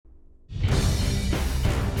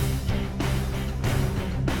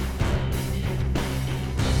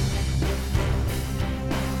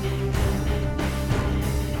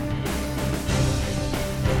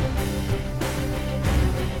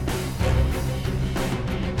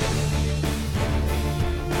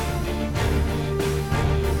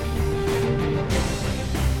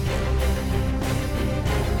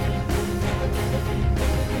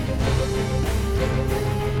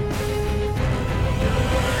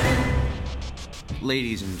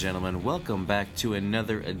Ladies and gentlemen, welcome back to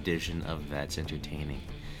another edition of That's Entertaining.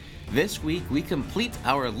 This week, we complete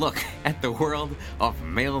our look at the world of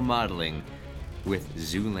male modeling with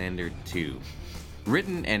Zoolander 2.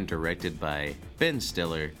 Written and directed by Ben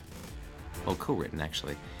Stiller, well, co-written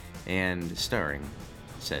actually, and starring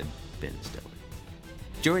said Ben Stiller.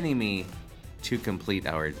 Joining me to complete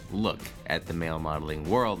our look at the male modeling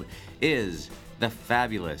world is the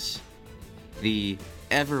fabulous, the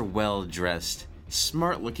ever well-dressed,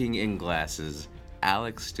 smart-looking in glasses,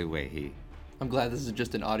 Alex DeWahey. I'm glad this is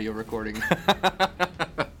just an audio recording.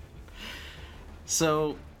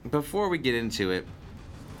 So, before we get into it,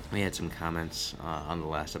 we had some comments on the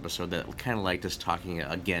last episode that kind of liked us talking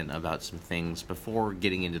again about some things before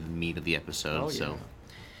getting into the meat of the episode. Oh, yeah. So,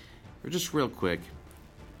 just real quick,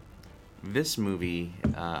 this movie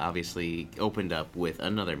obviously opened up with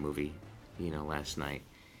another movie, last night.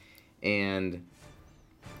 And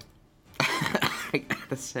I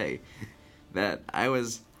gotta say that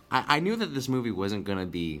I knew that this movie wasn't gonna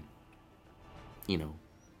be,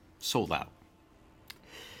 sold out.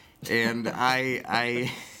 And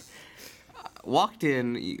I walked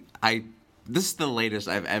in. This is the latest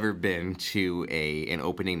I've ever been to an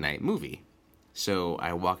opening night movie. So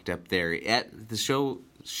I walked up there at the show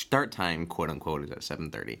start time, quote unquote, is at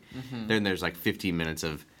 7:30. Mm-hmm. Then there's like 15 minutes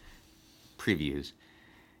of previews,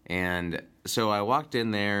 and so I walked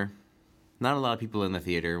in there. Not a lot of people in the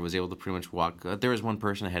theater. Was able to pretty much walk. There was one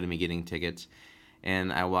person ahead of me getting tickets,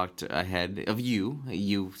 and I walked ahead of you.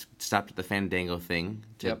 You stopped at the Fandango thing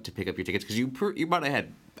to pick up your tickets because you bought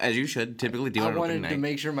ahead, as you should typically do on opening night. I wanted to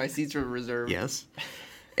make sure my seats were reserved. Yes.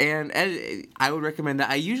 And I would recommend that.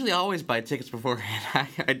 I usually always buy tickets beforehand.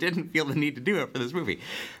 I didn't feel the need to do it for this movie.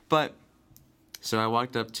 But, so I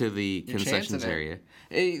walked up to the concessions area.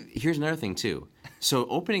 Here's another thing, too. So,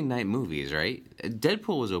 opening night movies, right?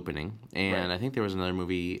 Deadpool was opening, and right. I think there was another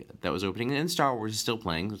movie that was opening, and Star Wars is still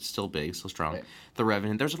playing. It's still big, still strong. Right. The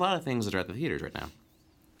Revenant. There's a lot of things that are at the theaters right now.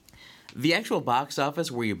 The actual box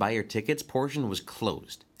office where you buy your tickets portion was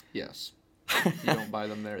closed. Yes. You don't buy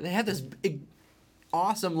them there. They had this big,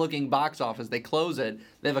 awesome-looking box office. They close it.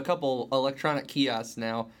 They have a couple electronic kiosks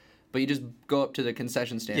now, but you just go up to the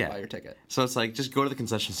concession stand and buy your ticket. So it's like, just go to the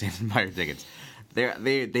concession stand and buy your tickets.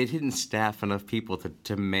 They didn't staff enough people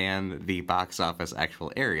to man the box office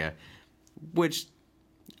actual area, which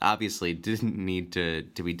obviously didn't need to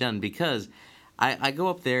be done because I go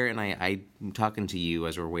up there and I'm talking to you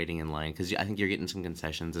as we're waiting in line because I think you're getting some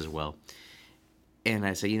concessions as well. And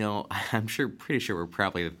I say, I'm pretty sure we're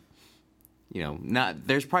probably,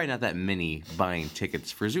 there's probably not that many buying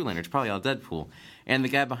tickets for Zoolander. It's probably all Deadpool. And the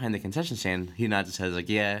guy behind the concession stand, he nods his head, like,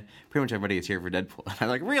 yeah, pretty much everybody is here for Deadpool. And I'm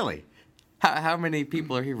like, really? How many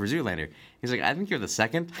people are here for Zoolander? He's like, I think you're the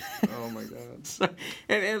second. Oh, my God. So,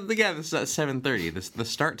 and again, this is at 7:30, the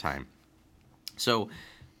start time. So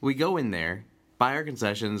we go in there, buy our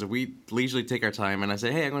concessions, we leisurely take our time, and I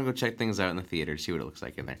say, hey, I'm going to go check things out in the theater, see what it looks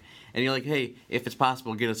like in there. And you're like, hey, if it's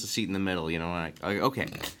possible, get us a seat in the middle, and I'm like, okay.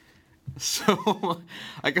 So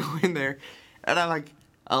I go in there, and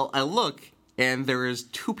I look, and there is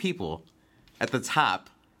two people at the top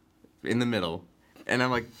in the middle, and I'm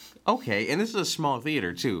like, okay, and this is a small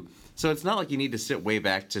theater, too. So it's not like you need to sit way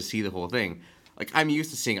back to see the whole thing. Like, I'm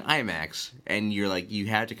used to seeing IMAX, and you're like, you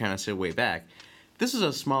had to kind of sit way back. This is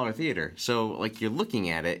a smaller theater, so, like, you're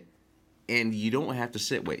looking at it, and you don't have to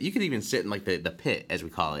sit way. You could even sit in, like, the pit, as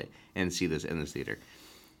we call it, and see this in this theater.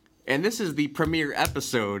 And this is the premiere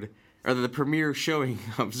episode, or the premiere showing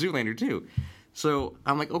of Zoolander 2. So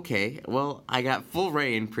I'm like, okay, well, I got full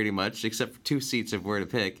reign, pretty much, except for 2 seats of where to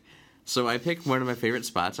pick. So I picked one of my favorite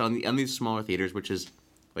spots on these smaller theaters, which is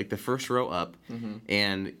like the first row up,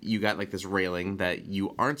 and you got like this railing that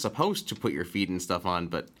you aren't supposed to put your feet and stuff on,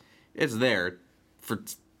 but it's there for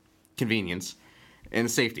convenience and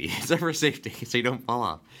safety. It's there for safety, so you don't fall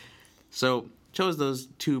off. So chose those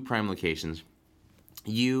 2 prime locations.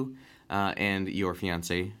 You and your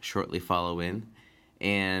fiance shortly follow in,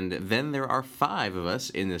 and then there are 5 of us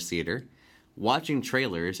in this theater watching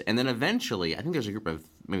trailers, and then eventually, I think there's a group of,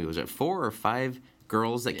 maybe was it 4 or 5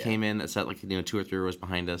 girls that came in that sat like 2 or 3 rows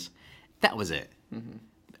behind us. That was it. Mm-hmm.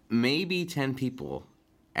 Maybe 10 people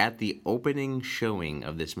at the opening showing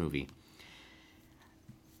of this movie.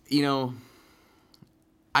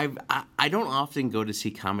 I don't often go to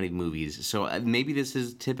see comedy movies, so maybe this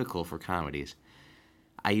is typical for comedies.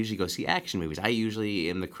 I usually go see action movies. I usually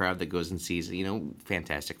am the crowd that goes and sees,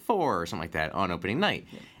 Fantastic Four or something like that on opening night.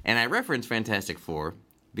 Yeah. And I reference Fantastic Four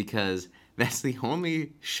because that's the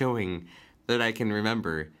only showing that I can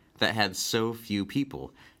remember that had so few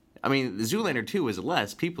people. I mean, Zoolander 2 was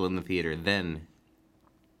less people in the theater than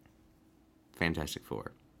Fantastic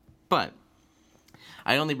Four. But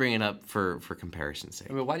I only bring it up for comparison's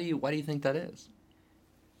sake. I mean, why do you think that is?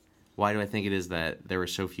 Why do I think it is that there were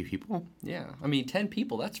so few people? Yeah, I mean, 10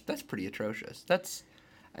 people. That's pretty atrocious.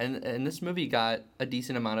 And this movie got a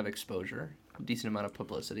decent amount of exposure, a decent amount of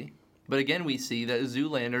publicity. But again, we see that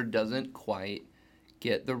Zoolander doesn't quite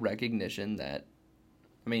get the recognition that,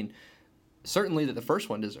 I mean, certainly that the first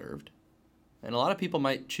one deserved. And a lot of people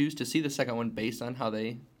might choose to see the second one based on how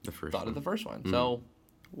they thought of the first one. So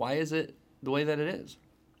why is it the way that it is?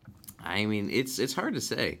 I mean, it's hard to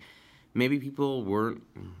say. Maybe people weren't...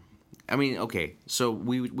 I mean, okay, so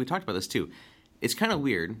we talked about this too. It's kind of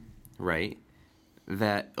weird, right,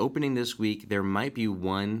 that opening this week, there might be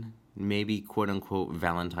one, maybe quote-unquote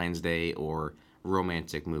Valentine's Day or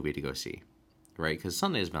romantic movie to go see, right? Because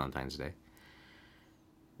Sunday is Valentine's Day.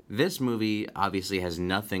 This movie obviously has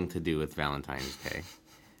nothing to do with Valentine's Day.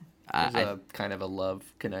 There's a kind of a love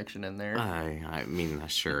connection in there. I mean,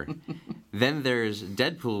 sure. Then there's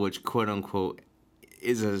Deadpool, which quote-unquote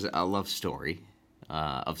is a love story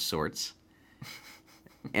of sorts.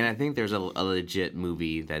 And I think there's a legit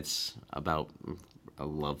movie that's about a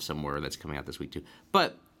love somewhere that's coming out this week too.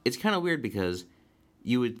 But it's kind of weird because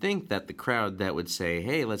you would think that the crowd that would say,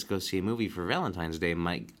 hey, let's go see a movie for Valentine's Day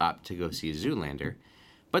might opt to go see Zoolander.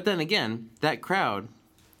 But then again, that crowd,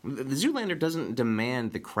 the Zoolander doesn't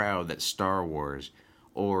demand the crowd that Star Wars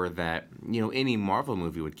or that, any Marvel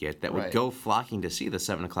movie would get that would go flocking to see the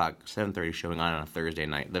 7:30 showing on a Thursday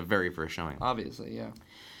night, the very first showing. Obviously, yeah.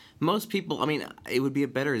 Most people, I mean, it would be a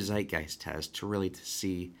better zeitgeist test to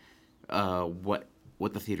see what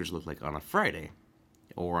the theaters look like on a Friday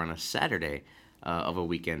or on a Saturday of a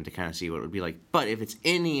weekend to kind of see what it would be like. But if it's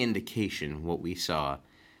any indication what we saw,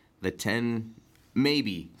 the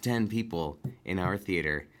maybe 10 people in our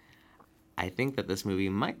theater, I think that this movie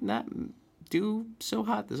might not do so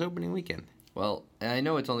hot this opening weekend. Well, I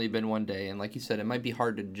know it's only been one day, and like you said, it might be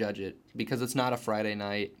hard to judge it because it's not a Friday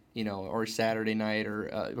night, or Saturday night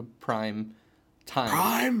or prime time.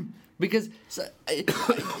 Prime? Because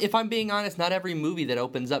if I'm being honest, not every movie that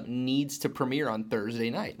opens up needs to premiere on Thursday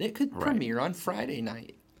night. It could premiere on Friday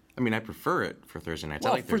night. I mean, I prefer it for Thursday nights.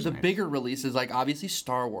 Well, I like for Thursday the nights. bigger releases, like obviously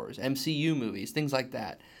Star Wars, MCU movies, things like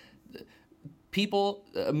that.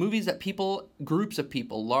 Movies that groups of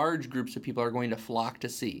people, large groups of people are going to flock to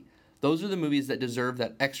see. Those are the movies that deserve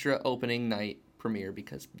that extra opening night premiere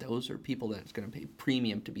because those are people that's going to pay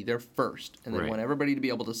premium to be there first, and they want everybody to be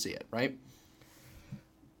able to see it, right?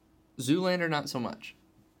 Zoolander, not so much.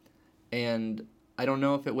 And I don't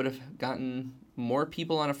know if it would have gotten more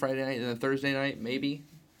people on a Friday night than a Thursday night, maybe,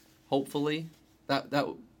 hopefully. That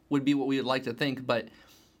would be what we would like to think, but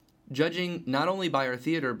judging not only by our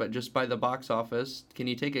theater, but just by the box office, can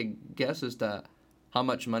you take a guess as to how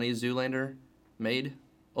much money Zoolander made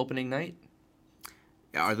opening night?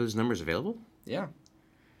 Are those numbers available? Yeah.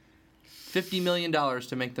 $50 million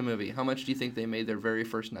to make the movie. How much do you think they made their very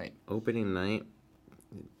first night? Opening night,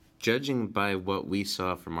 judging by what we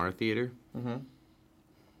saw from our theater,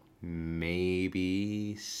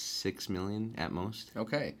 maybe $6 million at most.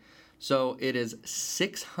 Okay. So it is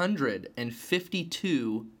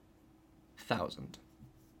 652,000.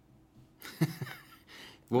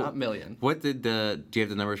 Well, not million. What did do you have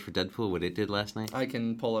the numbers for Deadpool? What it did last night? I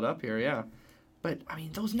can pull it up here, yeah. But I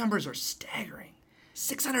mean, those numbers are staggering.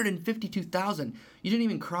 652,000. You didn't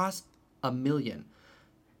even cross a million.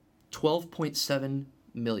 12.7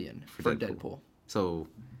 million for Deadpool. So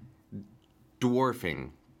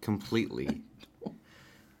dwarfing completely.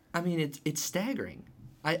 I mean, it's staggering.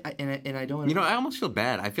 I don't. I almost feel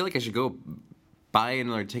bad. I feel like I should go buy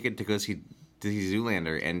another ticket to go see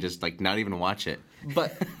Zoolander and just not even watch it.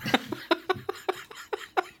 But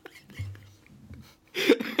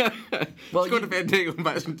well, let's go to Fandango and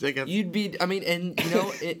buy some tickets. You'd be. I mean, and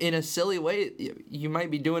in a silly way, you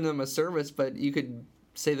might be doing them a service, but you could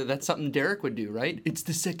say that that's something Derek would do, right? It's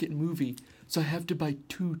the second movie, so I have to buy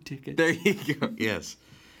 2 tickets. There you go. Yes.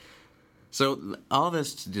 So all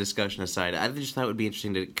this discussion aside, I just thought it would be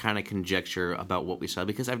interesting to kind of conjecture about what we saw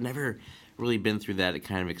because I've never really been through that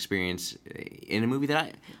kind of experience in a movie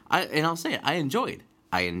that I'll say it, I enjoyed.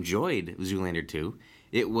 I enjoyed Zoolander 2.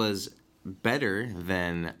 It was better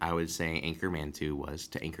than I would say Anchorman 2 was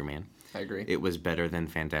to Anchorman. I agree. It was better than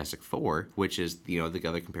Fantastic Four, which is the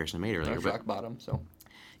other comparison I made earlier. Rock bottom. So.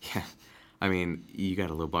 Yeah, I mean you got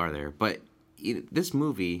a low bar there, but this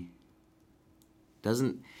movie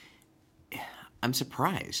doesn't. I'm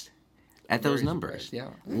surprised at those numbers. Yeah,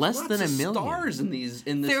 less than $1 million. Stars in this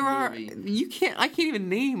movie. I can't even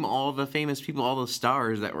name all the famous people, all the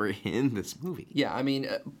stars that were in this movie. Yeah, I mean,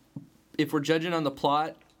 if we're judging on the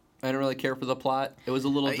plot, I didn't really care for the plot. It was a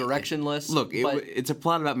little directionless. Look, but it's a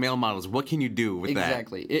plot about male models. What can you do with that?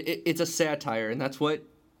 exactly. It's a satire, and that's what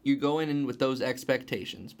you go in with those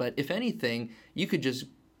expectations. But if anything, you could just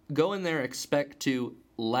go in there, expect to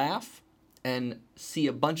laugh and see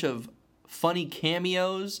a bunch of funny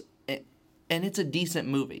cameos, and it's a decent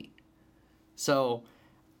movie. So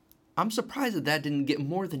I'm surprised that didn't get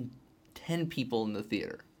more than 10 people in the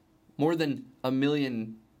theater. More than $1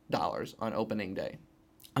 million on opening day.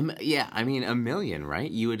 Yeah, I mean, 1 million, right?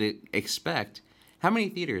 You would expect. How many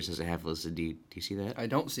theaters does it have listed? Do you see that? I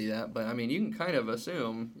don't see that, but I mean, you can kind of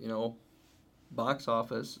assume, box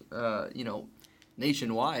office,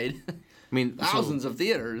 nationwide. I mean, thousands of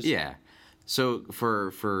theaters. Yeah. So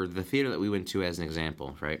for the theater that we went to as an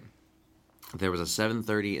example, right? There was a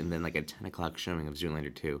 7:30 and then like a 10 o'clock showing of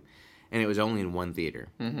Zoolander 2, and it was only in one theater.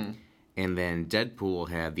 Mm-hmm. And then Deadpool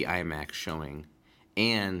had the IMAX showing,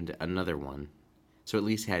 and another one. So at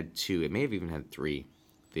least had 2. It may have even had 3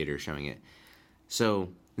 theaters showing it. So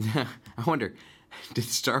I wonder, did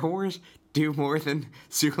Star Wars do more than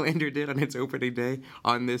Zoolander did on its opening day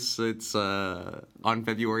on this? It's on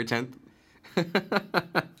February 10th.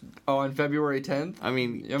 Oh, on February 10th? I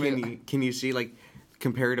mean, can you see, like,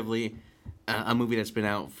 comparatively, a movie that's been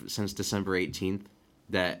out since December 18th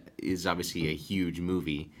that is obviously a huge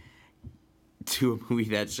movie to a movie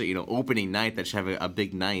that's, opening night that should have a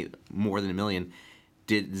big night, more than 1 million.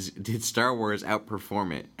 Did Star Wars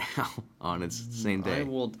outperform it on its same day?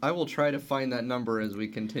 I will try to find that number as we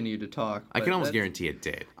continue to talk. I can almost guarantee it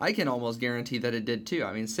did. I can almost guarantee that it did too.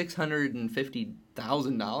 I mean,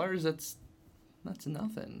 $650,000. That's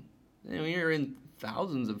nothing. You're in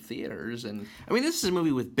thousands of theaters, and I mean, this is a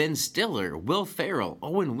movie with Ben Stiller, Will Ferrell,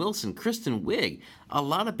 Owen Wilson, Kristen Wiig, a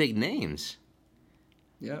lot of big names.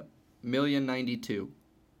 Yep, $1,092,000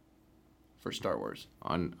 for Star Wars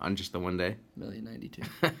on just the one day.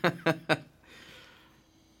 $1,092,000.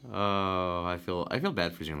 Oh, I feel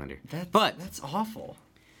bad for Zoolander. That's awful.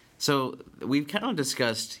 So we've kind of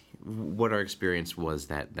discussed what our experience was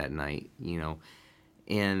that night,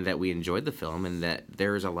 and that we enjoyed the film, and that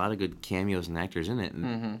there's a lot of good cameos and actors in it.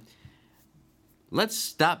 And let's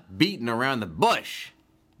stop beating around the bush.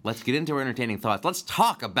 Let's get into our entertaining thoughts. Let's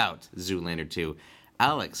talk about Zoolander 2.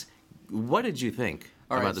 Alex, what did you think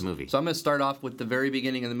about the movie? So I'm going to start off with the very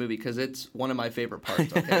beginning of the movie because it's one of my favorite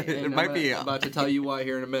parts, okay? It might be. I'm about to tell you why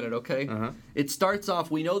here in a minute, okay? Uh-huh. It starts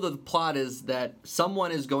off, we know the plot is that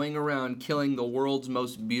someone is going around killing the world's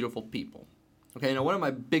most beautiful people. Okay, now one of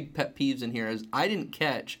my big pet peeves in here is I didn't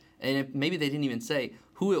catch, and maybe they didn't even say,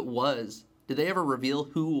 who it was. Did they ever reveal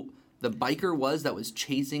who the biker was that was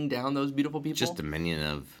chasing down those beautiful people? Just a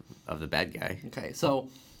minion of the bad guy. Okay, so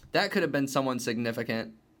that could have been someone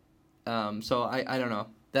significant. So I don't know.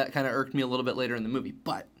 That kind of irked me a little bit later in the movie.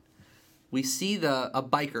 But we see a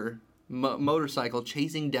biker motorcycle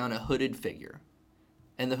chasing down a hooded figure.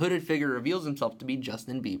 And the hooded figure reveals himself to be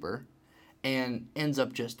Justin Bieber and ends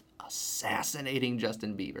up just assassinating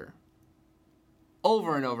Justin Bieber.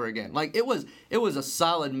 Over and over again. Like, it was a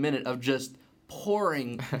solid minute of just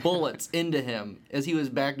pouring bullets into him as he was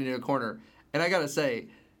backed into a corner. And I gotta say,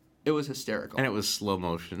 it was hysterical. And it was slow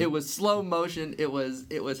motion. It was slow motion. It was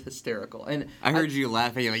hysterical. And I heard you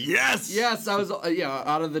laughing. You're like, yes! Yes, I was,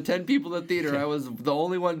 out of the 10 people in the theater, I was the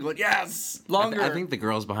only one going, yes! Longer! I think the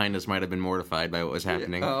girls behind us might have been mortified by what was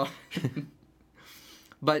happening. Oh.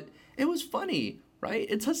 But it was funny, right?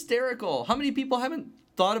 It's hysterical. How many people haven't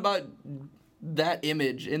thought about that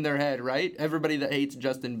image in their head, right? Everybody that hates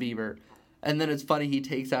Justin Bieber. And then it's funny, he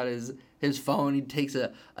takes out his phone, he takes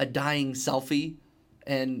a dying selfie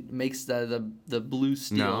and makes the blue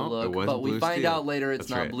steel look. But we find out later it's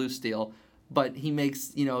not blue steel. But he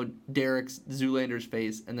makes, Derek's Zoolander's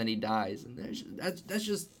face, and then he dies. And that's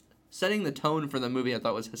just setting the tone for the movie. I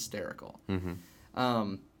thought was hysterical. Mm-hmm.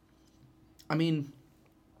 I mean,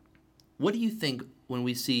 what do you think when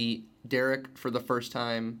we see Derek for the first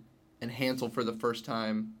time and Hansel for the first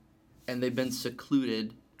time, and they've been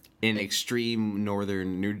secluded in extreme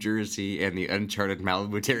northern New Jersey and the uncharted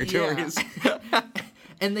Malibu territories? Yeah.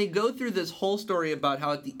 And they go through this whole story about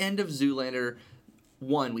how at the end of Zoolander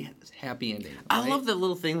 1, we had this happy ending. Right? I love the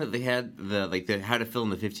little thing that they had, the how to fill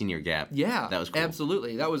in the 15-year gap. Yeah, that was cool.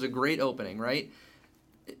 Absolutely. That was a great opening, right?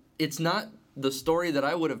 It's not the story that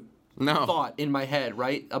I would have thought in my head,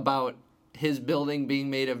 right, about his building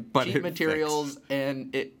being made of cheap materials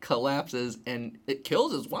and it collapses and it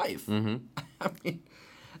kills his wife. Mm-hmm. I mean,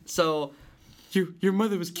 so... Your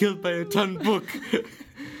mother was killed by a ton book.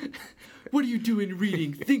 What are you doing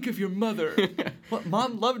reading? Think of your mother. What,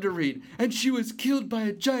 Mom loved to read, and she was killed by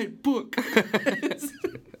a giant book. By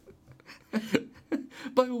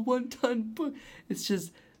a 1-ton book. It's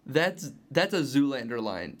just That's a Zoolander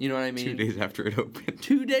line. You know what I mean? 2 days after it opened.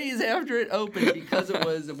 2 days after it opened, because it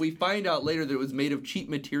was. We find out later that it was made of cheap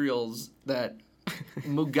materials. That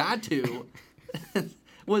Mugatu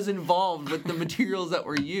was involved with the materials that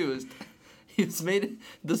were used. It's made.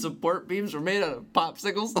 The support beams were made out of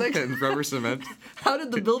popsicle sticks And rubber cement. How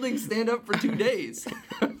did the building stand up for 2 days?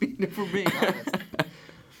 I mean, if we're being honest.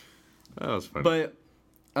 That was funny. But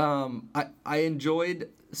I enjoyed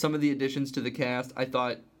some of the additions to the cast. I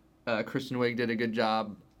thought Kristen Wiig did a good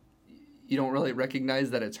job. You don't really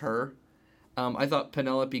recognize that it's her. I thought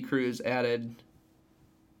Penelope Cruz added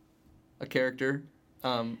a character.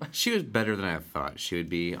 She was better than I thought she would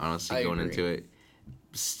be, honestly, I going agree. into it.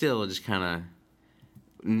 Still, just kind of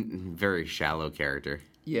very shallow character.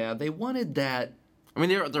 Yeah, they wanted that I mean,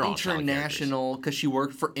 they're all shallow characters. international, because she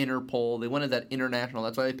worked for Interpol. They wanted that international.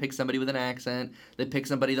 That's why they picked somebody with an accent. They picked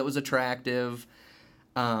somebody that was attractive.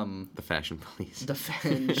 The fashion police.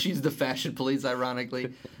 She's the fashion police,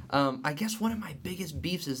 ironically. I guess one of my biggest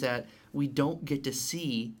beefs is that we don't get to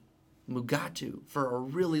see Mugatu for a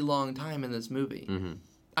really long time in this movie. Mm-hmm.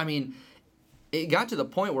 I mean, it got to the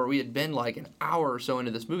point where we had been like an hour or so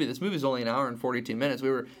into this movie. This movie's only an hour and 42 minutes. We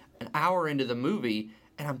were an hour into the movie,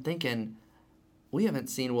 and I'm thinking, we haven't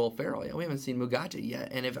seen Will Ferrell yet. We haven't seen Mugatu yet.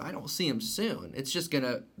 And if I don't see him soon, it's just going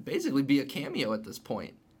to basically be a cameo at this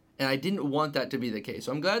point. And I didn't want that to be the case.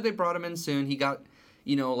 So I'm glad they brought him in soon. He got,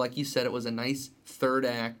 like you said, it was a nice third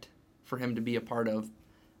act for him to be a part of.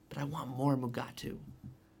 But I want more Mugatu.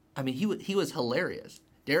 I mean, he was hilarious.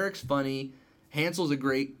 Derek's funny. Hansel's a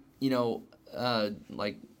great,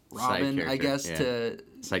 like Robin, I character, guess, yeah. to,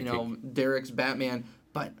 Sidekick. Derek's Batman.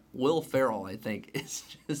 But Will Ferrell, I think, is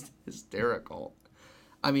just hysterical.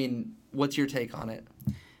 I mean, what's your take on it?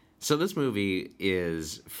 So this movie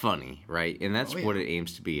is funny, right? And that's Oh, yeah. what it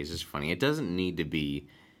aims to be, is just funny. It doesn't need to be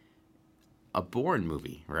a Bourne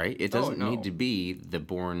movie, right? It doesn't no. need to be the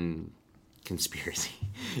Bourne conspiracy.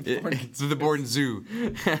 It's the Bourne Zoo.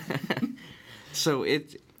 So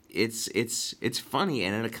it's funny,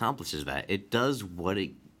 and it accomplishes that. It does what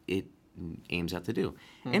it aims out to do.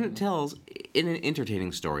 And it tells in an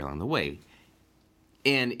entertaining story along the way.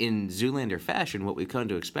 And in Zoolander fashion, what we've come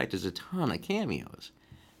to expect is a ton of cameos,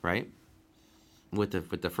 right? With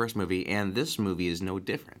the first movie, and this movie is no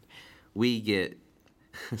different. We get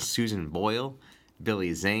Susan Boyle,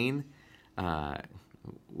 Billy Zane.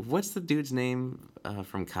 What's the dude's name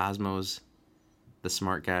from Cosmos? The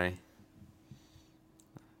smart guy.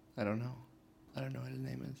 I don't know. I don't know what his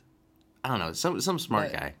name is. I don't know, some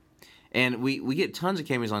smart But- guy. And we get tons of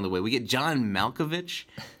cameos along the way. We get John Malkovich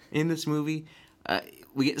in this movie.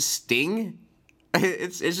 We get Sting.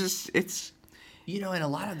 It's In a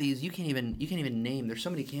lot of these, you can't even name. There's so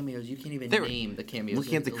many cameos, you can't even There- name the cameos.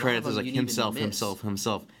 looking at the A lot of credits, them it's like you didn't even himself. miss.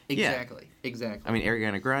 Yeah. Exactly. I mean,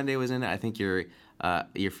 Ariana Grande was in it. I think your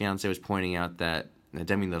fiance was pointing out that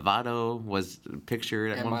Demi Lovato was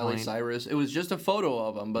pictured at And one Miley point. Cyrus. It was just a photo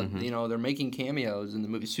of them, but they're making cameos in the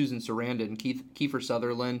movie. Susan Sarandon, Kiefer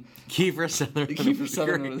Sutherland. Kiefer Sutherland. Kiefer was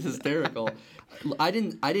Sutherland great. was hysterical. I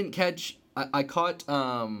didn't catch. I caught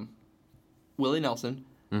Willie Nelson,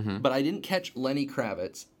 but I didn't catch Lenny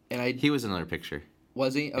Kravitz. And He was in another picture.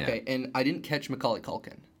 was he okay? And I didn't catch Macaulay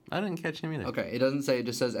Culkin. I didn't catch him either. Okay, it doesn't say. It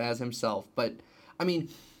just says as himself. But I mean,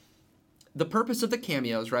 the purpose of the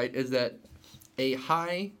cameos, right, is that a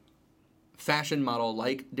high fashion model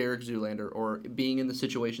like Derek Zoolander, or being in the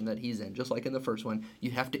situation that he's in, just like in the first one, you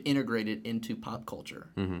have to integrate it into pop culture,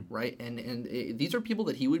 right? And these are people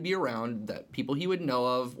that he would be around, that people he would know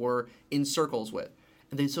of or in circles with.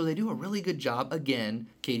 And so they do a really good job. Again,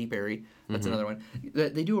 Katy Perry, that's another one.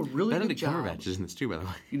 They do a really Benedict good job. Cumberbatch is in this too, by the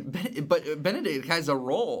way. But Benedict has a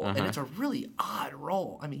role, and it's a really odd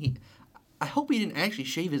role. I mean, I hope he didn't actually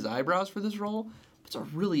shave his eyebrows for this role. It's a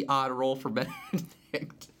really odd role for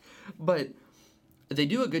Benedict. But they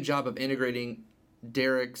do a good job of integrating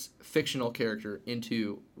Derek's fictional character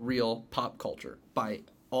into real pop culture by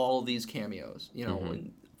all these cameos.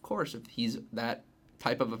 And of course, if he's that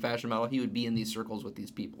type of a fashion model, he would be in these circles with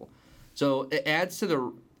these people. So it adds to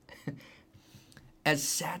the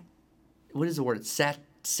what is the word?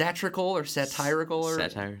 Satirical or satirical or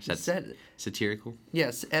Satire? Satirical?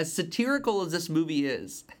 Yes, as satirical as this movie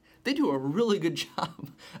is, they do a really good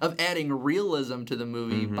job of adding realism to the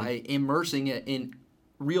movie by immersing it in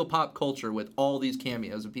real pop culture with all these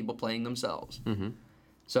cameos of people playing themselves.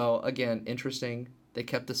 So again, interesting. They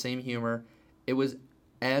kept the same humor. It was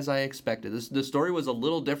as I expected. The story was a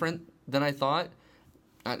little different than I thought,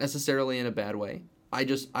 not necessarily in a bad way.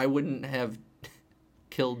 I wouldn't have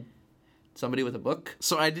killed somebody with a book.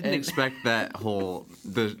 So I didn't expect that whole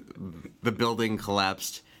the building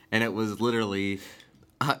collapsed and it was literally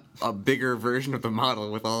a bigger version of the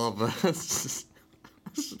model with all of the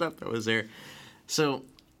stuff that was there. So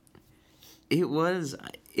it's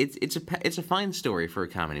a fine story for a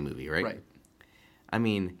comedy movie, right? Right. I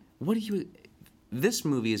mean, this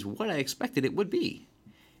movie is what I expected it would be.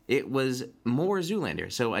 It was more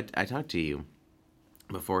Zoolander. So I talked to you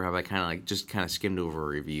before how I kind of skimmed over a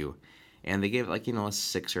review, and they gave it a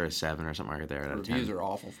 6 or a 7 or something like that out of 10. Reviews are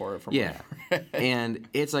awful for it. And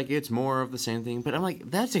it's more of the same thing. But I'm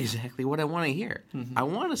like, that's exactly what I want to hear. Mm-hmm. I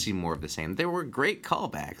want to see more of the same. There were great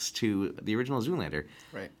callbacks to the original Zoolander.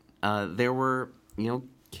 Right. There were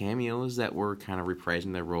cameos that were kind of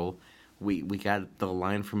reprising their role. We got the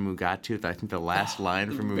line from Mugatu. I think the last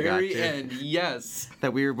line from Mugatu. Very end. Yes.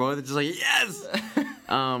 That we were both just like, yes.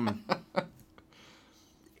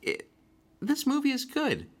 This movie is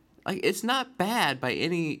good. Like, it's not bad by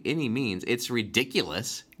any means. It's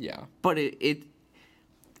ridiculous. Yeah. But it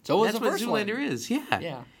So was that's the what first Zoolander one. is. Yeah.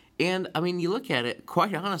 Yeah. And I mean, you look at it.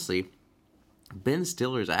 Quite honestly, Ben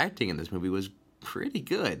Stiller's acting in this movie was pretty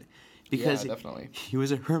good. Because Yeah, definitely. he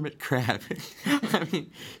was a hermit crab. I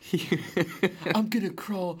mean, I'm gonna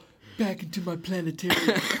crawl back into my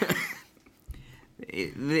planetarium.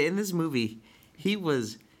 in this movie, he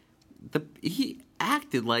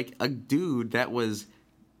acted like a dude that was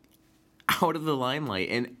out of the limelight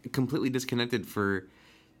and completely disconnected for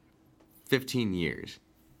 15 years,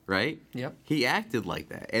 right? Yep. He acted like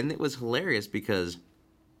that, and it was hilarious because,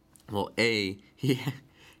 well, he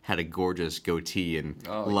had a gorgeous goatee and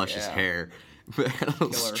luscious hair, but had a little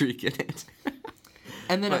Killer. streak in it.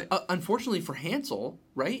 And then, unfortunately for Hansel,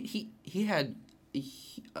 right? He had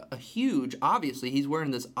a huge. Obviously, he's wearing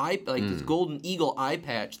this this golden eagle eye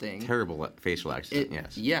patch thing. Terrible facial accident.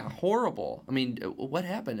 Yes. Yeah, horrible. I mean, what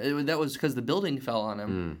happened? That was because the building fell on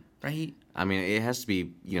him, right? I mean, it has to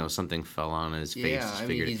be something fell on his face. Yeah, I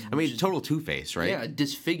mean, disfigured. he's total Two-Face, right? Yeah,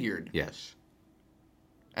 disfigured. Yes.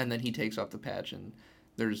 And then he takes off the patch, and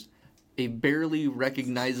there's a barely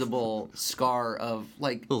recognizable scar of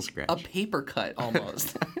Little scratch. a paper cut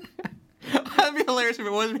almost. That'd be hilarious if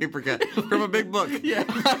it was a paper cut from a big book. Yeah.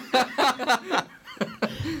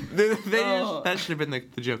 That should have been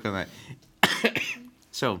the joke on that.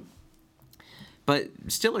 So, but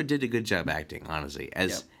Stiller did a good job acting, honestly,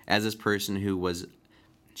 as this person who was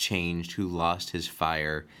changed, who lost his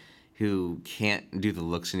fire, who can't do the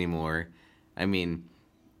looks anymore. I mean,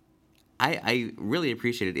 I really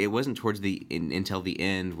appreciated it. It wasn't towards until the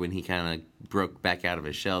end when he kind of broke back out of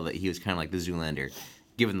his shell that he was kind of like the Zoolander,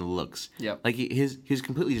 given the looks. Yep. Like he was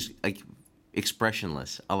completely just like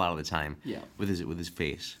expressionless a lot of the time. Yeah. With his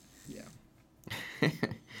face. Yeah.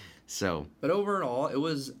 So. But overall, it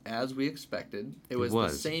was as we expected. It was the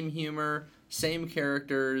same humor, same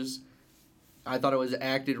characters. I thought it was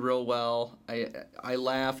acted real well. I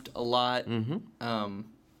laughed a lot. Mm-hmm.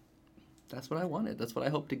 That's what I wanted. That's what I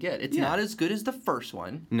hope to get. It's not as good as the first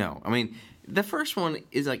one. No, I mean, the first one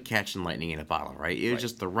is like catching lightning in a bottle, right? It was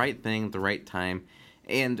just the right thing, the right time.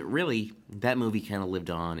 And really, that movie kind of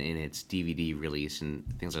lived on in its DVD release and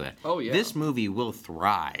things like that. Oh, yeah. This movie will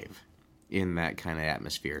thrive in that kind of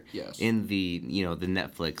atmosphere. Yes. In the, the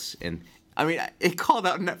Netflix. And, I mean, it called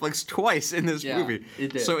out Netflix twice in this movie.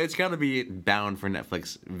 It did. So it's got to be bound for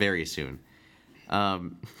Netflix very soon.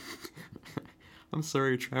 I'm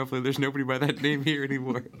sorry, Traveler. There's nobody by that name here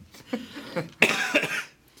anymore.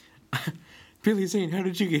 Billy Zane, how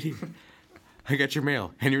did you get here? I got your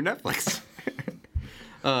mail and your Netflix.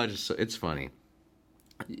 It's funny.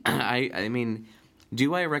 I mean,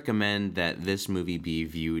 do I recommend that this movie be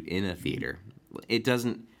viewed in a theater? It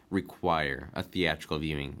doesn't require a theatrical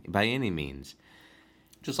viewing by any means.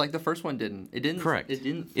 Just like the first one didn't. It didn't. Correct. It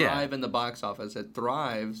didn't thrive in the box office. It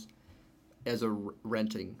thrives as a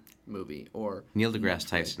renting movie or Neil deGrasse Netflix.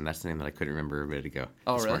 Tyson. That's the name that I couldn't remember a bit ago.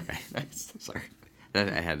 Oh, The really? smart guy. Nice. Sorry,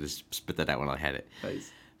 I had to spit that out when I had it.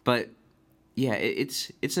 Nice. But yeah,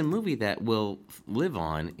 it's a movie that will live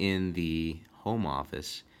on in the home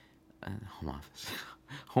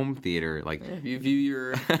theater. Like If you view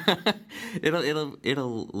your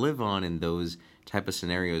it'll live on in those type of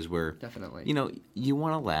scenarios where Definitely. you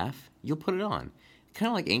want to laugh, you'll put it on. Kind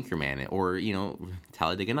of like Anchorman or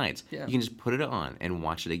Talladega Nights. Yeah. You can just put it on and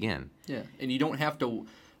watch it again. Yeah, and you don't have to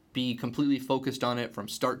be completely focused on it from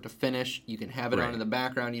start to finish. You can have it on Right. in the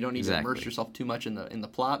background. You don't need to immerse Exactly. yourself too much in the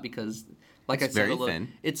plot because, like It's I said, very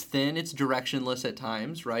thin. it's thin. It's directionless at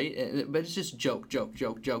times, right? But it's just joke.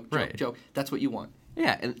 Right. That's what you want.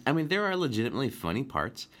 Yeah, and I mean there are legitimately funny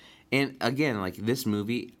parts. And again, like this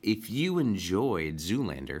movie, if you enjoyed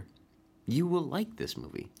Zoolander, you will like this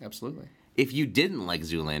movie. Absolutely. If you didn't like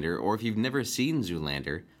Zoolander, or if you've never seen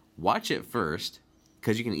Zoolander, watch it first,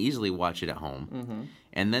 because you can easily watch it at home Mm-hmm.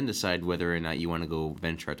 and then decide whether or not you want to go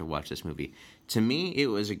venture out to watch this movie. To me, it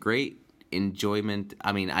was a great enjoyment.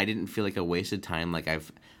 I mean, I didn't feel like I wasted time.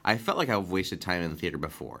 I felt like I've wasted time in the theater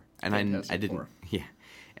before, and I Fantastic didn't. Four. Yeah,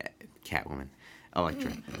 Catwoman,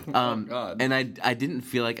 Elektra, God. and I didn't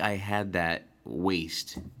feel like I had that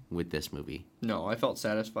waste with this movie. No, I felt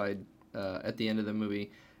satisfied at the end of the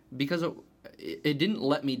movie because it didn't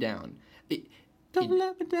let me down. Don't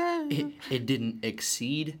let me down. It didn't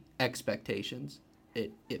exceed expectations.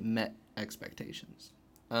 It met expectations.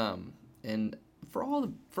 And for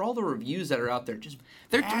all the reviews that are out there, just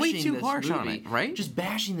They're way bashing too this harsh on movie, it, right? Just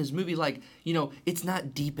bashing this movie like, it's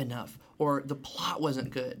not deep enough or the plot wasn't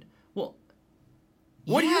good. Well,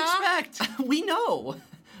 What do you yeah, expect? We know.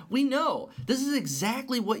 We know. This is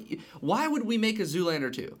exactly why would we make a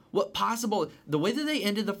Zoolander 2? The way that they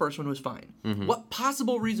ended the first one was fine. Mm-hmm. What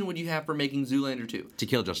possible reason would you have for making Zoolander 2? To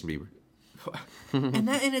kill Justin Bieber. And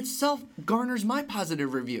that in itself garners my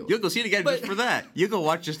positive review. You'll go see it again just for that. You'll go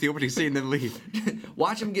watch just the opening scene and then leave.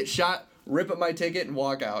 Watch him get shot, rip up my ticket, and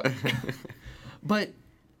walk out. But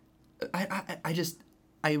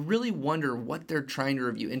I really wonder what they're trying to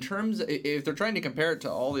review in terms if they're trying to compare it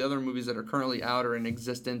to all the other movies that are currently out or in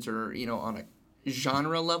existence or on a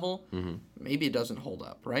genre level. Mm-hmm. Maybe it doesn't hold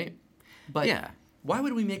up, right? But Yeah. why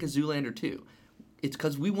would we make a Zoolander 2? It's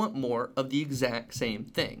because we want more of the exact same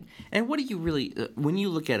thing. And what do you really, when you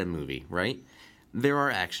look at a movie, right? There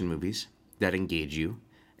are action movies that engage you,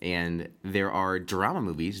 and there are drama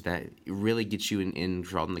movies that really get you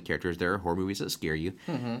enthralled in the characters. There are horror movies that scare you.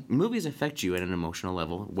 Mm-hmm. Movies affect you at an emotional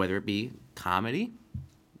level, whether it be comedy,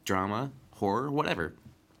 drama, horror, whatever.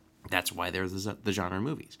 That's why there's the genre of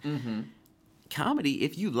movies. Mm-hmm. Comedy,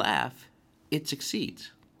 if you laugh, it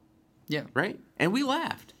succeeds, Yeah. right? And we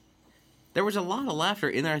laughed. There was a lot of laughter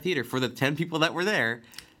in our theater for the 10 people that were there.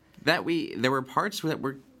 There were parts that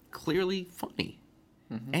were clearly funny.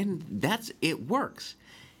 Mm-hmm. And it works.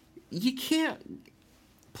 You can't,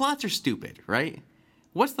 plots are stupid, right?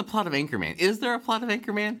 What's the plot of Anchorman? Is there a plot of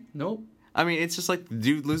Anchorman? Nope. I mean, it's just like the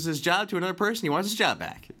dude loses his job to another person, he wants his job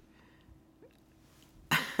back.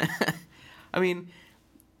 I mean,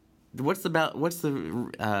 what's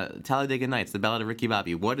the Talladega Nights, the Ballad of Ricky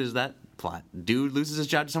Bobby? What is that plot? Dude loses his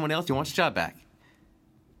job to someone else, he wants his job back.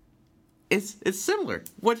 It's similar.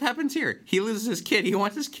 What happens here? He loses his kid, he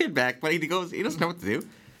wants his kid back, but he doesn't know what to do.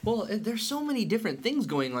 Well, there's so many different things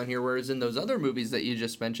going on here, whereas in those other movies that you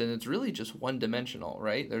just mentioned, it's really just one-dimensional,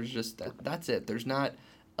 right? There's just that's it. There's not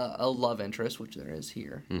a love interest, which there is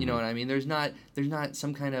here. Mm-hmm. You know what I mean? There's not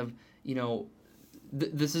some kind of,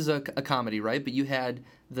 this is a comedy, right? But you had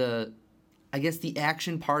the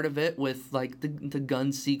action part of it with like the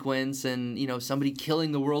gun sequence and somebody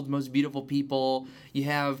killing the world's most beautiful people. You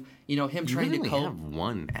have him trying really to cope. have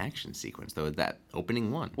one action sequence though, that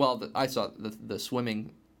opening one. Well, I saw the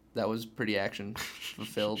swimming. That was pretty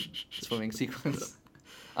action-fulfilled swimming sequence.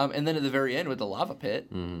 And then at the very end with the lava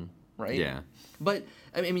pit, right? Yeah. But,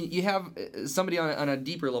 I mean, you have somebody on a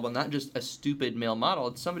deeper level, not just a stupid male model.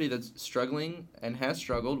 It's somebody that's struggling and has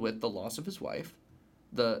struggled with the loss of his wife,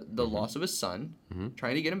 the loss of his son,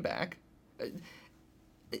 trying to get him back.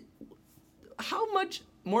 How much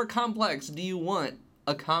more complex do you want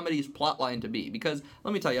a comedy's plotline to be? Because,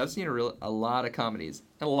 let me tell you, I've seen a lot of comedies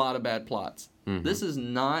and a lot of bad plots. This is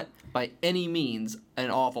not, by any means, an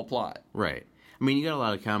awful plot. Right. I mean, you got a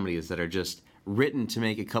lot of comedies that are just written to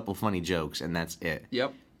make a couple funny jokes, and that's it.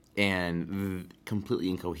 Yep. And completely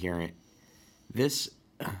incoherent. This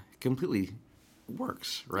completely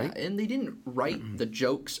works, right? And they didn't write the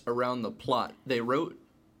jokes around the plot. They wrote...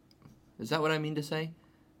 Is that what I mean to say?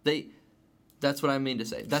 That's what I mean to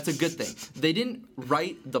say. That's a good thing. They didn't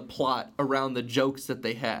write the plot around the jokes that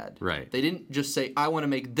they had. Right. They didn't just say, I want to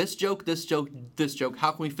make this joke, this joke, this joke.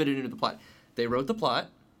 How can we fit it into the plot? They wrote the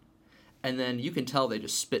plot, and then you can tell they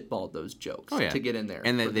just spitballed those jokes to get in there.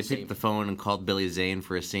 And they picked the phone and called Billy Zane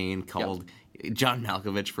for a scene, called John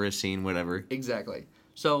Malkovich for a scene, whatever. Exactly.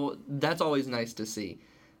 So that's always nice to see.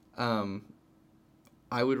 I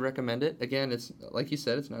would recommend it. Again, it's like you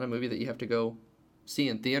said, it's not a movie that you have to go see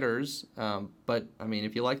in theaters, but I mean,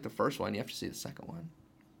 if you like the first one, you have to see the second one.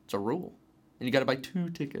 It's a rule, and you got to buy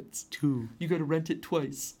 2 tickets. 2. You got to rent it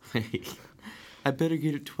twice. I better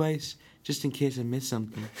get it twice, just in case I miss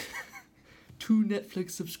something. 2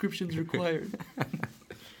 Netflix subscriptions required.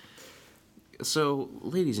 So,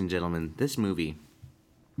 ladies and gentlemen, this movie,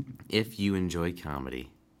 if you enjoy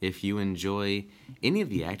comedy, if you enjoy any of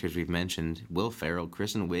the actors we've mentioned, Will Ferrell,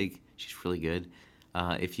 Kristen Wiig, she's really good.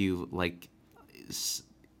 If you like.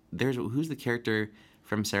 Who's the character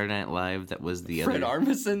from Saturday Night Live that was the Fred other...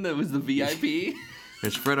 Armisen that was the VIP.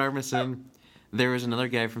 There's Fred Armisen. There was another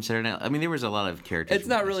guy from Saturday Night. I mean, there was a lot of characters. It's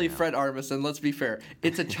not really SNL. Fred Armisen, let's be fair.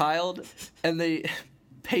 It's a child, and they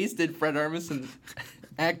pasted Fred Armisen's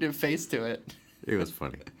active face to it. It was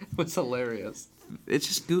funny. It was hilarious. It's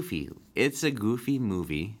just goofy. It's a goofy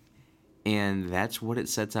movie, and that's what it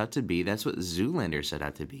sets out to be. That's what Zoolander set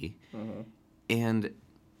out to be, and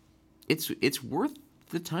it's worth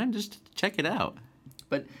the time just to check it out.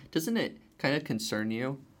 But doesn't it kind of concern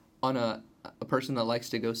you on a person that likes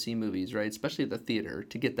to go see movies, right? Especially at the theater,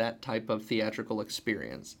 to get that type of theatrical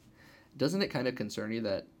experience. Doesn't it kind of concern you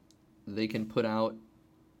that they can put out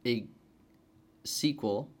a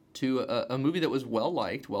sequel to a movie that was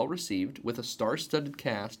well-liked, well-received, with a star-studded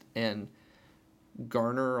cast, and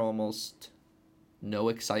garner almost no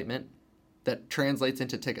excitement that translates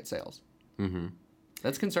into ticket sales? Mm-hmm.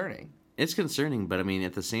 That's concerning. It's concerning, but I mean,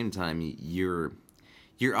 at the same time, your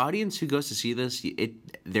audience who goes to see this,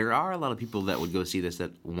 there are a lot of people that would go see this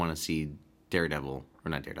that want to see Daredevil, or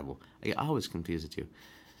not Daredevil. I always confuse the two.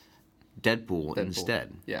 Deadpool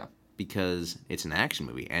instead. Yeah. Because it's an action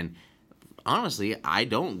movie, and honestly, I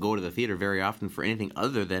don't go to the theater very often for anything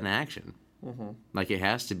other than action. Mm-hmm. Like, it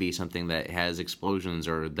has to be something that has explosions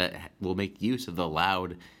or that will make use of the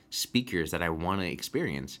loud speakers that I want to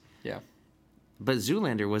experience. Yeah. But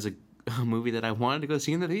Zoolander was a movie that I wanted to go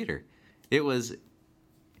see in the theater.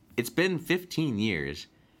 It's been 15 years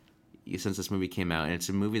since this movie came out, and it's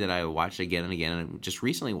a movie that I watched again and again, and just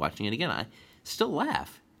recently watching it again, I still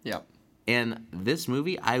laugh. Yeah. And this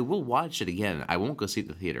movie, I will watch it again. I won't go see it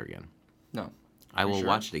at the theater again. No. I will sure?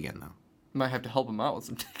 watch it again, though. Might have to help him out with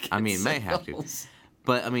some tickets. I mean, may have to.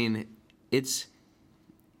 But, I mean, it's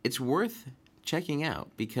worth checking out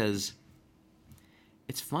because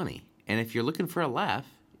it's funny. And if you're looking for a laugh,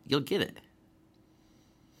 you'll get it.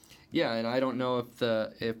 Yeah, and I don't know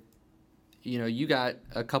if you got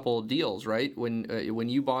a couple deals, right? When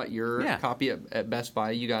you bought your copy at Best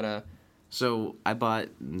Buy, you got a. So I bought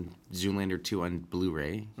Zoolander 2 on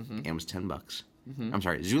Blu-ray, and it was $10. Mm-hmm. I'm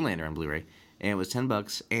sorry, Zoolander on Blu-ray, and it was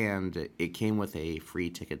 $10, and it came with a free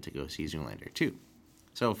ticket to go see Zoolander 2.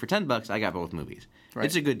 So for $10, I got both movies. Right.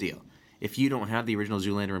 It's a good deal. If you don't have the original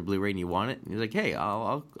Zoolander on Blu-ray and you want it, you're like, hey,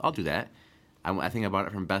 I'll do that. I think I bought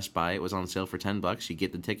it from Best Buy. It was on sale for $10. You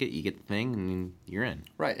get the ticket, you get the thing, and you're in.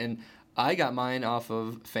 Right, and I got mine off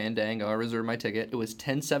of Fandango. I reserved my ticket. It was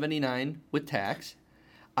 $10.79 with tax.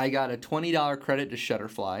 I got a $20 credit to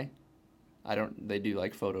Shutterfly. They do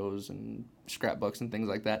like photos and scrapbooks and things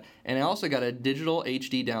like that. And I also got a digital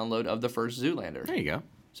HD download of the first Zoolander. There you go.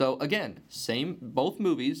 So again, both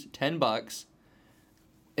movies, $10.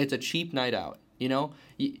 It's a cheap night out.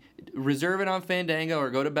 Reserve it on Fandango or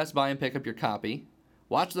go to Best Buy and pick up your copy.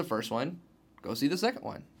 Watch the first one. Go see the second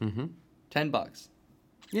one. Mm-hmm. $10.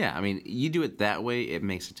 Yeah, I mean, you do it that way, it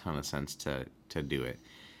makes a ton of sense to do it.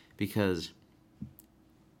 Because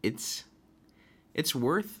it's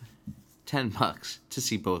worth $10 to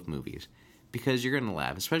see both movies. Because you're going to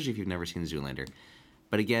laugh, especially if you've never seen Zoolander.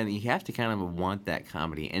 But again, you have to kind of want that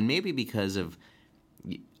comedy. And maybe because of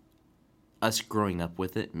us growing up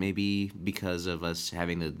with it, maybe because of us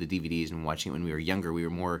having the DVDs and watching it when we were younger, we were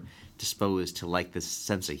more disposed to like this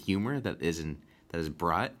sense of humor that is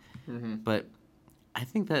brought. Mm-hmm. But I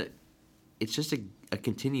think that it's just a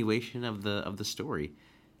continuation of the story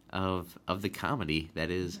of the comedy that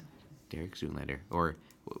is Derek Zoolander. Or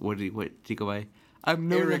what did he go by?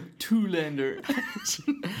 Eric Toolander.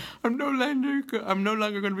 I'm no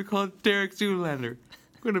longer going to be called Derek Zoolander.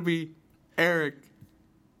 I'm going to be Eric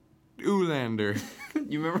Oolander.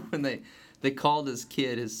 You remember when they called his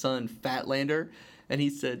son Fatlander, and he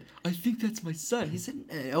said, "I think that's my son." He said,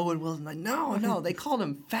 Owen Wilson, like, no, they called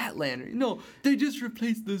him Fatlander. No, they just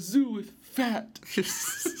replaced the zoo with fat.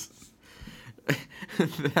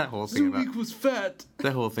 That whole thing zoo equals fat.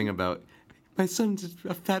 That whole thing about my son's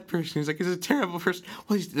a fat person. He's like, he's a terrible person.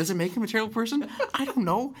 Well, does it make him a terrible person? I don't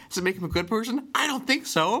know. Does it make him a good person? I don't think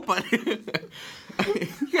so, but you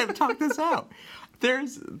gotta talk this out.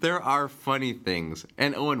 There are funny things,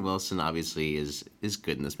 and Owen Wilson obviously is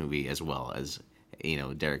good in this movie as well as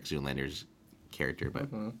Derek Zoolander's character. But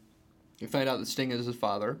you find out that Sting is his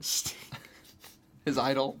father, his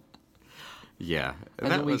idol. Yeah,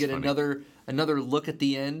 and then we get funny. another look at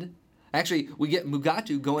the end. Actually, we get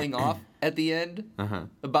Mugatu going off at the end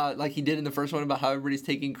about, like he did in the first one, about how everybody's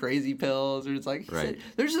taking crazy pills. Or it's like, said,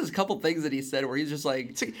 there's just a couple things that he said where he's just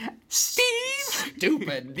like, Steve!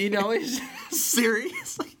 Stupid. He's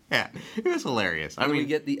serious. Yeah, it was hilarious. I mean, we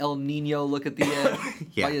get the El Nino look at the end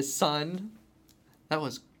by his son. That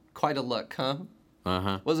was quite a look, huh?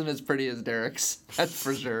 Uh-huh. Wasn't as pretty as Derek's, that's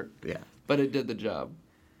for sure. Yeah. But it did the job.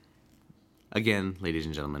 Again, ladies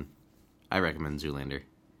and gentlemen, I recommend Zoolander.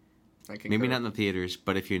 I concur. Maybe not in the theaters,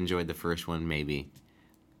 but if you enjoyed the first one, maybe.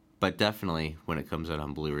 But definitely when it comes out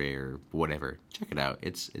on Blu-ray or whatever, check it out.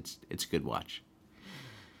 It's a good watch.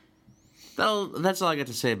 That's all I got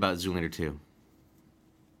to say about Zoolander 2.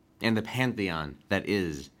 And the pantheon that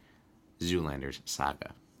is Zoolander's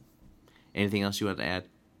saga. Anything else you want to add,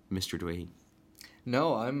 Mr. Dwayne?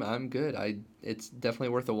 No, I'm good. It's definitely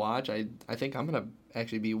worth a watch. I think I'm gonna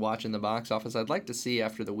actually be watching the box office. I'd like to see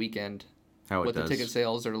after the weekend How it what does. the ticket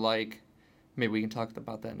sales are like. Maybe we can talk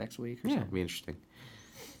about that next week. Or Yeah, something. it'd be interesting.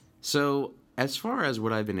 So, as far as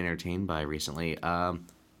what I've been entertained by recently,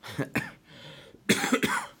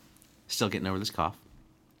 still getting over this cough.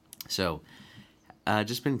 So,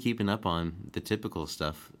 just been keeping up on the typical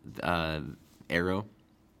stuff. Arrow,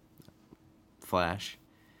 Flash,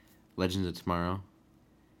 Legends of Tomorrow,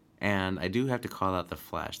 and I do have to call out The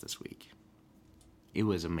Flash this week. It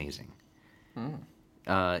was amazing.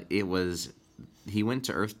 He went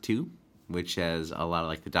to Earth 2, which has a lot of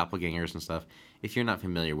like the doppelgangers and stuff. If you're not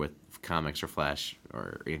familiar with comics or Flash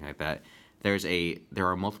or anything like that, there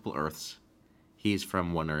are multiple Earths. He's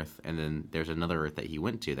from one Earth, and then there's another Earth that he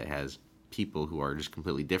went to that has people who are just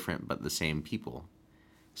completely different, but the same people.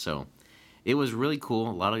 So, it was really cool.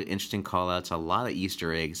 A lot of interesting call-outs, a lot of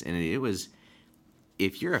Easter eggs, and it was...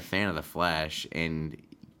 If you're a fan of The Flash and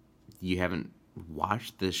you haven't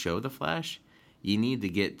watched the show The Flash, you need to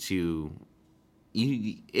get to...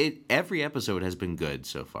 Every episode has been good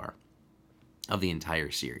so far of the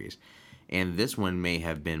entire series. And this one may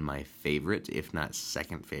have been my favorite, if not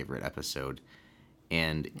second favorite episode.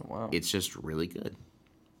 And Wow. It's just really good.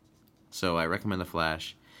 So I recommend The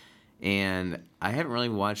Flash. And I haven't really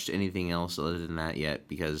watched anything else other than that yet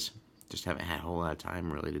because just haven't had a whole lot of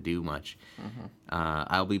time really to do much.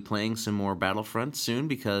 I'll be playing some more Battlefront soon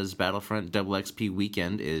because Battlefront Double XP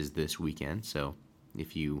weekend is this weekend. So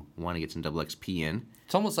if you want to get some Double XP in,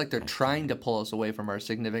 It's almost like they're trying to pull us away from our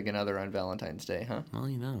significant other on Valentine's Day, huh?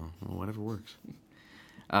 well, whatever works.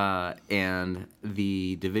 And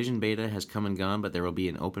the Division beta has come and gone, but there will be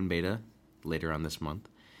an open beta later on this month.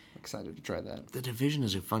 Excited to try that. The Division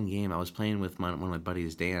is a fun game. I was playing with one of my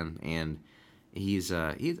buddies, Dan, and I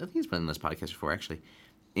think he's been on this podcast before, actually.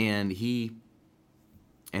 And he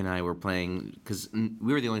and I were playing, because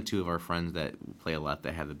we were the only two of our friends that play a lot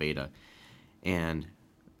that had the beta. And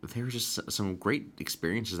there were just some great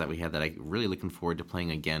experiences that we had that I'm really looking forward to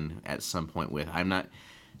playing again at some point with.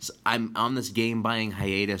 I'm on this game buying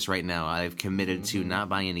hiatus right now. I've committed to not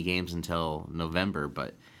buying any games until November,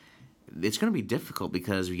 but it's going to be difficult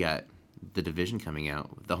because we got the Division coming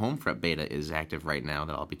out. The Homefront beta is active right now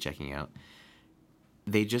that I'll be checking out.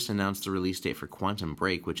 They just announced the release date for Quantum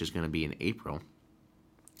Break, which is going to be in April.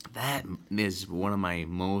 That is one of my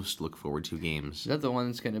most look forward to games. Is that the one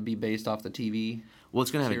that's going to be based off the TV? Well, it's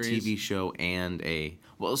going to have series? a TV show and a...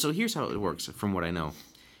 Well, so here's how it works, from what I know.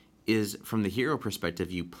 Is from the hero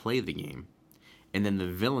perspective, you play the game, and then the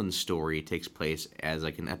villain story takes place as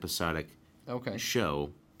like an episodic Okay.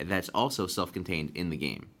 show that's also self-contained in the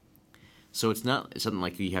game. So it's not something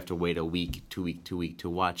like you have to wait a week to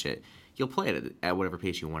watch it. You'll play it at whatever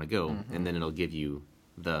pace you want to go, and then it'll give you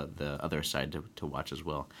the other side to watch as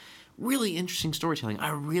well. Really interesting storytelling.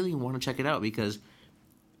 I really want to check it out because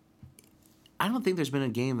I don't think there's been a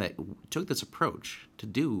game that took this approach to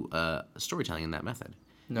do storytelling in that method.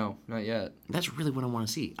 No, not yet. That's really what I want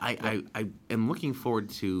to see. I am looking forward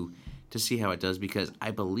to see how it does because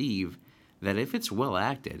I believe that if it's well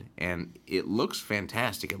acted and it looks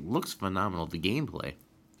fantastic, it looks phenomenal, the gameplay,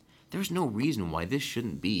 there's no reason why this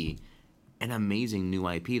shouldn't be an amazing new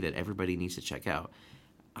IP that everybody needs to check out.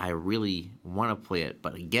 I really want to play it,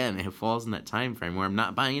 but again, it falls in that time frame where I'm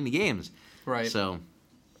not buying any games. Right. So,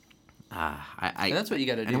 And that's what you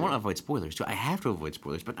got to and do. I want to avoid spoilers too. I have to avoid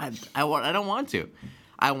spoilers, but I don't want to.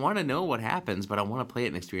 I want to know what happens, but I want to play it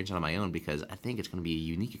and experience it on my own because I think it's going to be a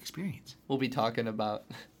unique experience. We'll be talking about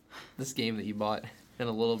this game that you bought in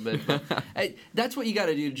a little bit. But that's what you got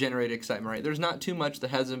to do to generate excitement, right? There's not too much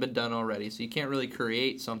that hasn't been done already, so you can't really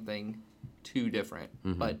create something too different.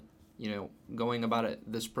 But, going about it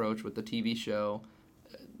this approach with the TV show,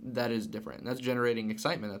 that is different. That's generating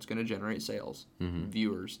excitement. That's going to generate sales,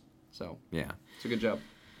 viewers. So, Yeah. it's a good job.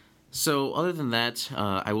 So other than that,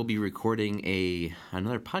 I will be recording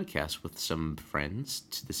another podcast with some friends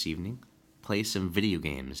this evening. Play some video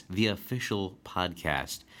games, the official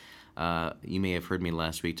podcast. You may have heard me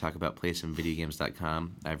last week talk about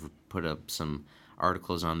playsomevideogames.com. I've put up some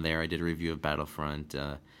articles on there. I did a review of Battlefront.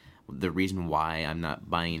 The reason why I'm not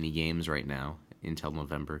buying any games right now until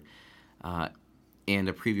November. And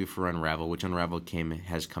a preview for Unravel, which Unravel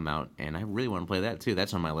has come out, and I really want to play that too.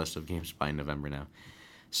 That's on my list of games to buy in November now.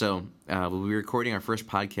 So we'll be recording our first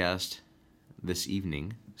podcast this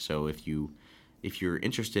evening. So if you're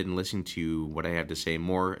interested in listening to what I have to say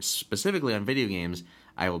more specifically on video games,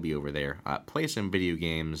 I will be over there. Play Some Video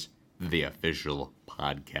Games, the official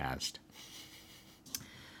podcast.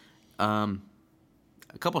 A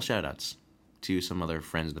couple shout-outs to some other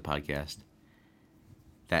friends of the podcast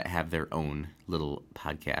that have their own little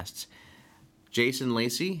podcasts. Jason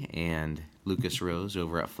Lacey and Lucas Rose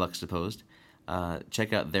over at Fluxtaposed.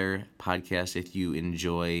 Check out their podcast if you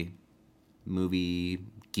enjoy movie,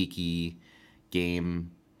 geeky,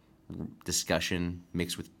 game discussion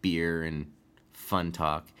mixed with beer and fun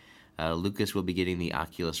talk. Lucas will be getting the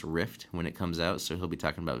Oculus Rift when it comes out, so he'll be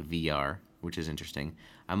talking about VR, which is interesting.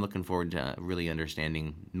 I'm looking forward to really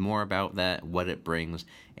understanding more about that, what it brings,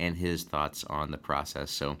 and his thoughts on the process.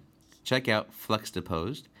 So check out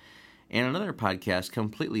Fluxtaposed. And another podcast,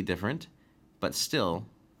 completely different, but still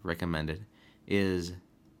recommended, is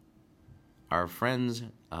our friends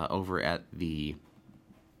over at the...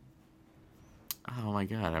 Oh my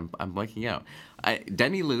god, I'm blanking out.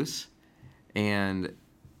 Denny Luce, and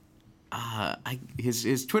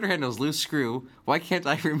his Twitter handle is Loose Screw. Why can't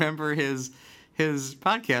I remember his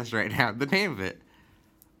podcast right now? The name of it.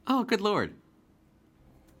 Oh, good lord.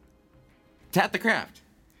 Tap the Craft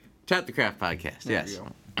podcast. There yes.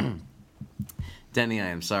 we go. Denny, I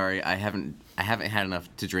am sorry. I haven't had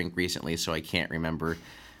enough to drink recently, so I can't remember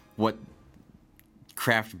what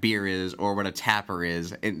craft beer is or what a tapper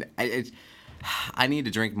is. And I need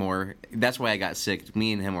to drink more. That's why I got sick.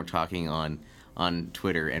 Me and him were talking on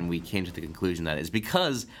Twitter, and we came to the conclusion that it's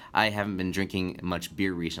because I haven't been drinking much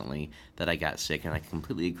beer recently that I got sick, and I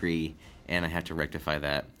completely agree, and I have to rectify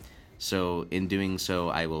that. So in doing so,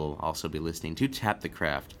 I will also be listening to Tap the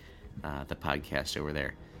Craft, the podcast over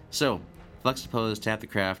there. So, Fluxtaposed, Tap the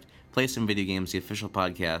Craft, Play Some Video Games, the official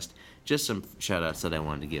podcast. Just some shout-outs that I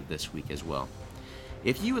wanted to give this week as well.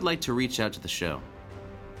 If you would like to reach out to the show,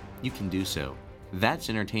 you can do so. That's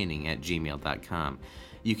entertaining@gmail.com.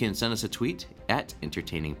 You can send us a tweet at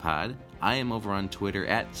entertainingpod. I am over on Twitter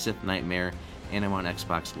at Sith Nightmare, and I'm on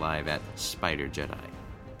Xbox Live at Spider Jedi.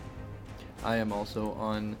 I am also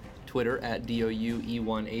on Twitter at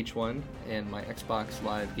DOUE1H1, and my Xbox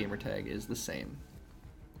Live gamer tag is the same.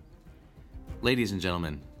 Ladies and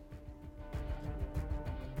gentlemen,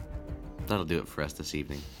 that'll do it for us this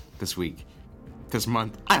evening, this week, this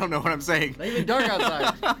month. I don't know what I'm saying. Not even dark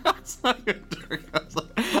outside. It's not even dark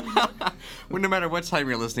outside. Well, no matter what time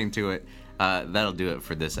you're listening to it, that'll do it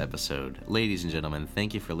for this episode. Ladies and gentlemen,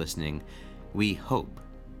 thank you for listening. We hope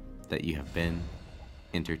that you have been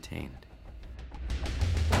entertained.